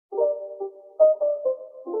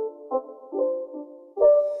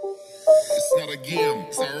again.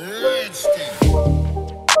 It's a Redskin.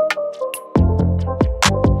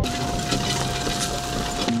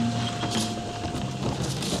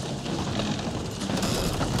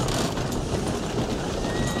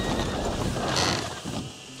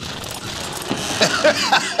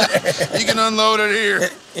 You can unload it here.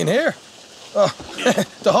 In here? Oh,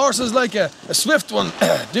 the horse is like a swift one,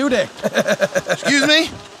 do they? Excuse me?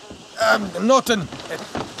 Nothing.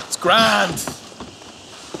 It's grand.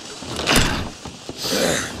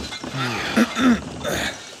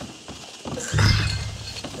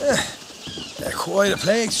 Quite a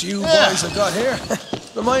place you boys have got here.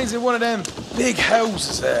 Reminds me of one of them big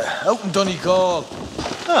houses out in Donegal.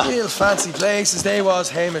 Real fancy places they was,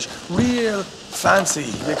 Hamish. Real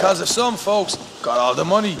fancy. Because if some folks got all the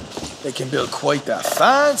money, they can build quite the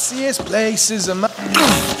fanciest places. You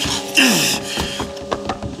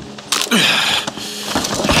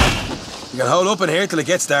can hold up in here till it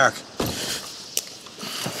gets dark.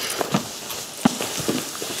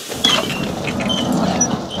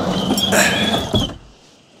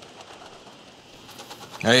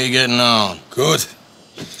 How you getting on? Good.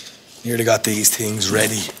 Nearly got these things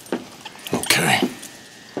ready. Okay.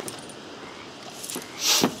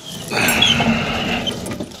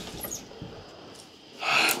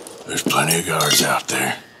 There's plenty of guards out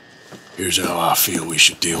there. Here's how I feel we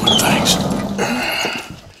should deal with things.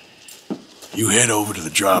 You head over to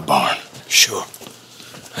the dry barn. Sure.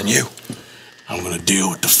 And you? I'm gonna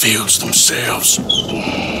deal with the fields themselves.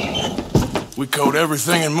 We coat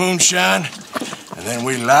everything in moonshine, and then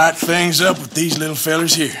we light things up with these little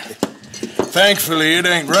fellers here. Thankfully, it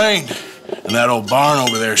ain't rained, and that old barn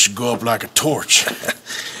over there should go up like a torch.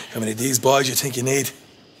 How many of these boys you think you need?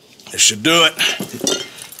 This should do it.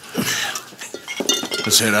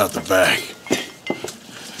 Let's head out the back.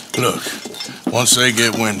 Look, once they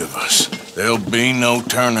get wind of us, there'll be no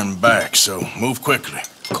turning back, so move quickly.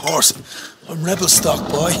 Of course. I'm rebel stock,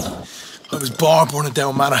 boy. I was born burning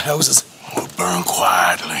down manor houses. We'll burn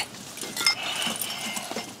quietly.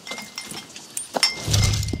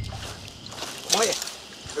 Quiet.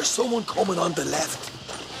 There's someone coming on the left.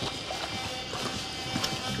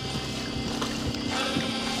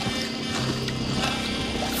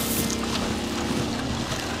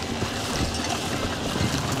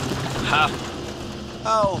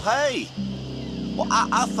 Oh, hey. Well,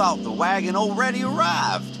 I thought the wagon already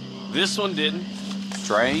arrived. This one didn't.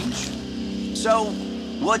 Strange. So,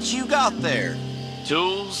 what you got there?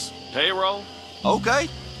 Tools, payroll. Okay.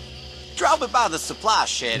 Drop it by the supply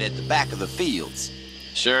shed at the back of the fields.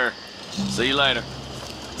 Sure. See you later.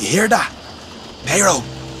 You hear that? Payroll.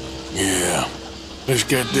 Yeah. Let's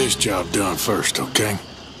get this job done first, okay?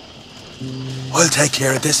 I'll take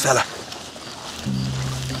care of this fella.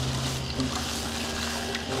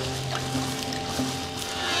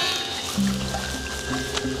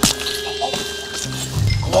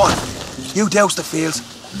 Go on. You douse the fields.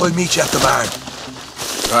 I'll meet you at the barn.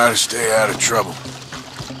 Try to stay out of trouble.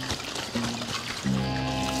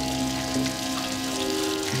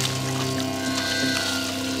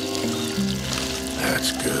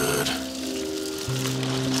 That's good.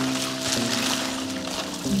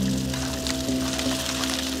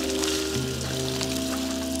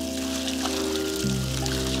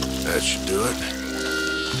 That should do it.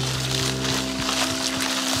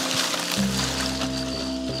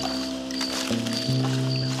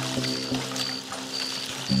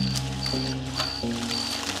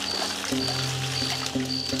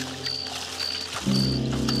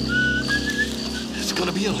 It's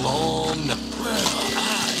gonna be a long...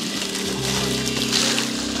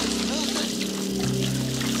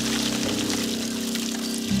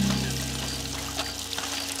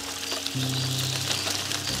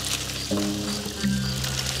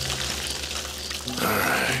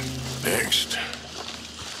 Alright, next.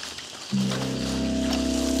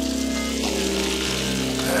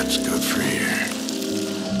 That's good for here.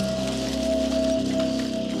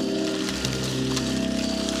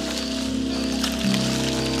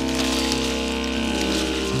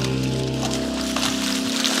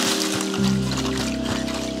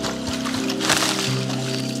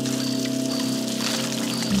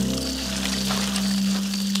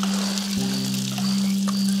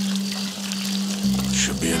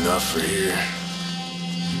 Should be enough for here.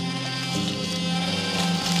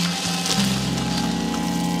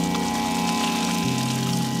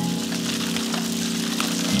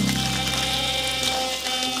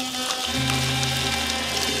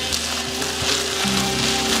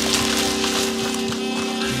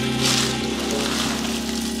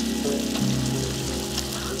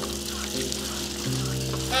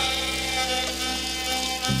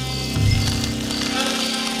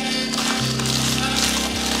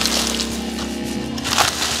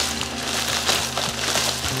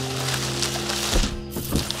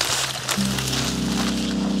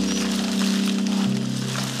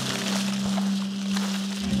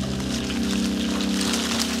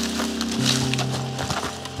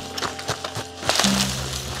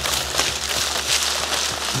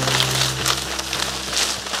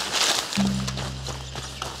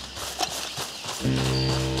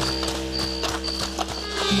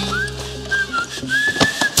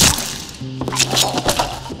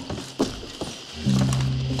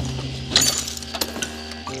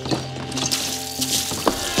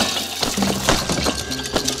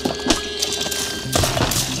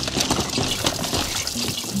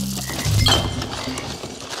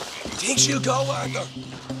 think she'll go, Arthur?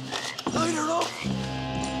 Light her up.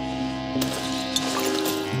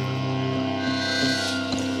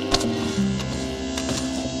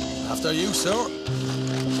 After you, sir.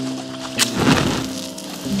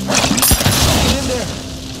 Get in there.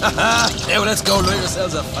 Haha! Now let's go light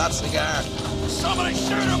ourselves a fat cigar. Somebody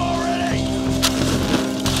shoot him already!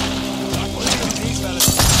 What are you doing, these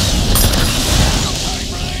fellas?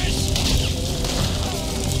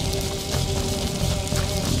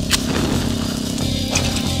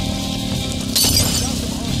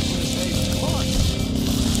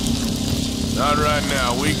 Not right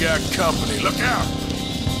now. We got company. Look out!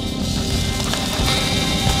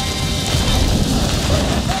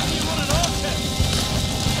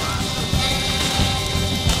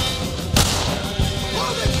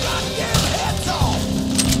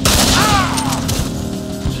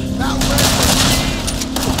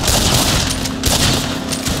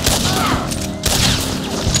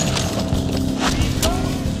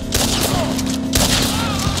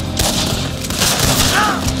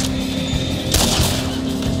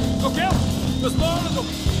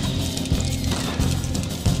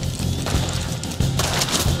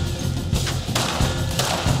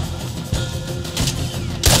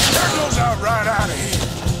 Right out of here.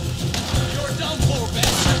 You're done for,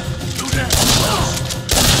 bastard. Do that.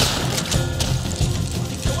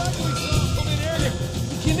 The wagon we saw come in earlier.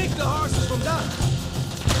 We can nick the horses from that.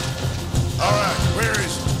 All right, where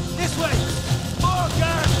is it? This way. More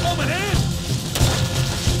guards coming in.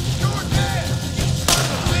 You're dead. You son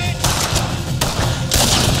of a bitch.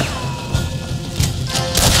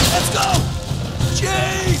 Let's go.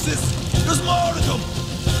 Jesus. There's more of them.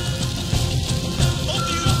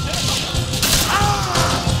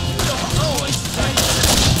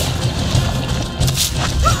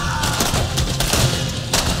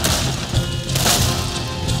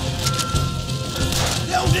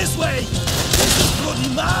 This way! This is bloody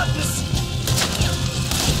madness!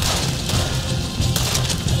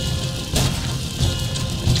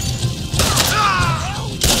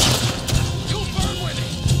 You'll burn with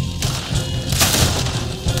it!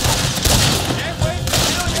 Can't wait!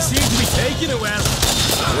 They seem to be taking it well.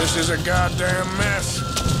 This is a goddamn mess.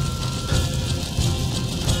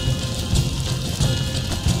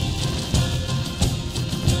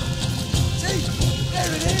 See?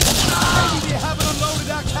 There it is! Maybe they haven't unloaded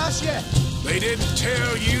that cash yet. They didn't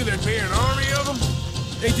tell you there'd be an army of them?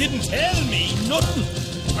 They didn't tell me nothing.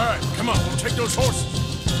 All right, come on, we'll take those horses.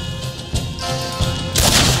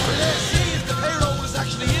 Let's see if the payroll is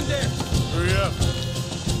actually in there. Hurry up.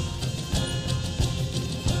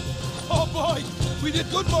 Oh boy, we did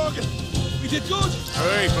good, Morgan. We did good.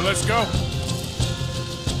 Hey, but let's go.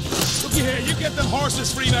 Looky here, you get them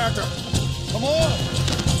horses free, Arthur. Come on.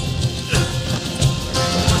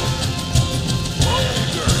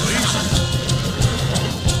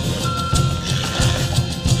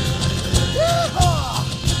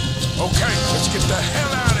 Okay, let's get the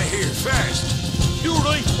hell out of here, fast. You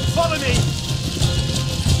right, follow me.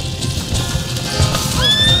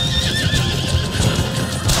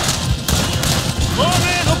 More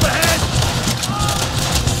men up ahead.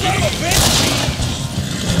 Son of a bitch.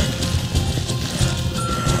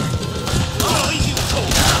 Oh, you go.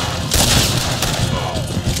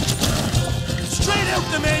 Straight out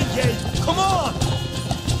the main gate. Come on.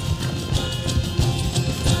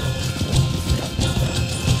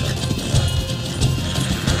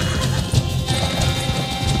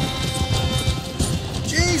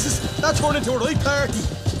 That turned into a right party.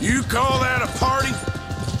 You call that a party?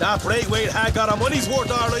 That Braithwaite had got our money's worth,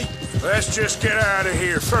 all right. Let's just get out of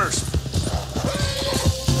here first.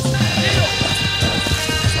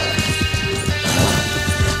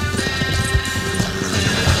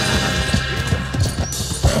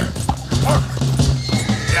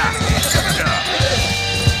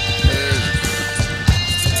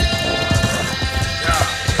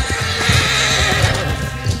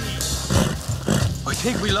 I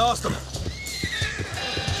think we lost them.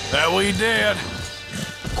 That we did.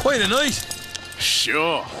 Quite a night.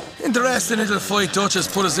 Sure. Interesting little fight Dutchess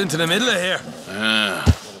put us into the middle of here.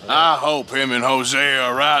 I hope him and Hosea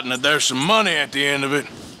are right and that there's some money at the end of it.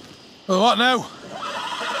 Well, what now?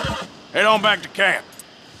 Head on back to camp.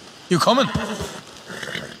 You coming?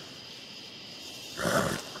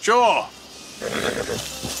 Sure.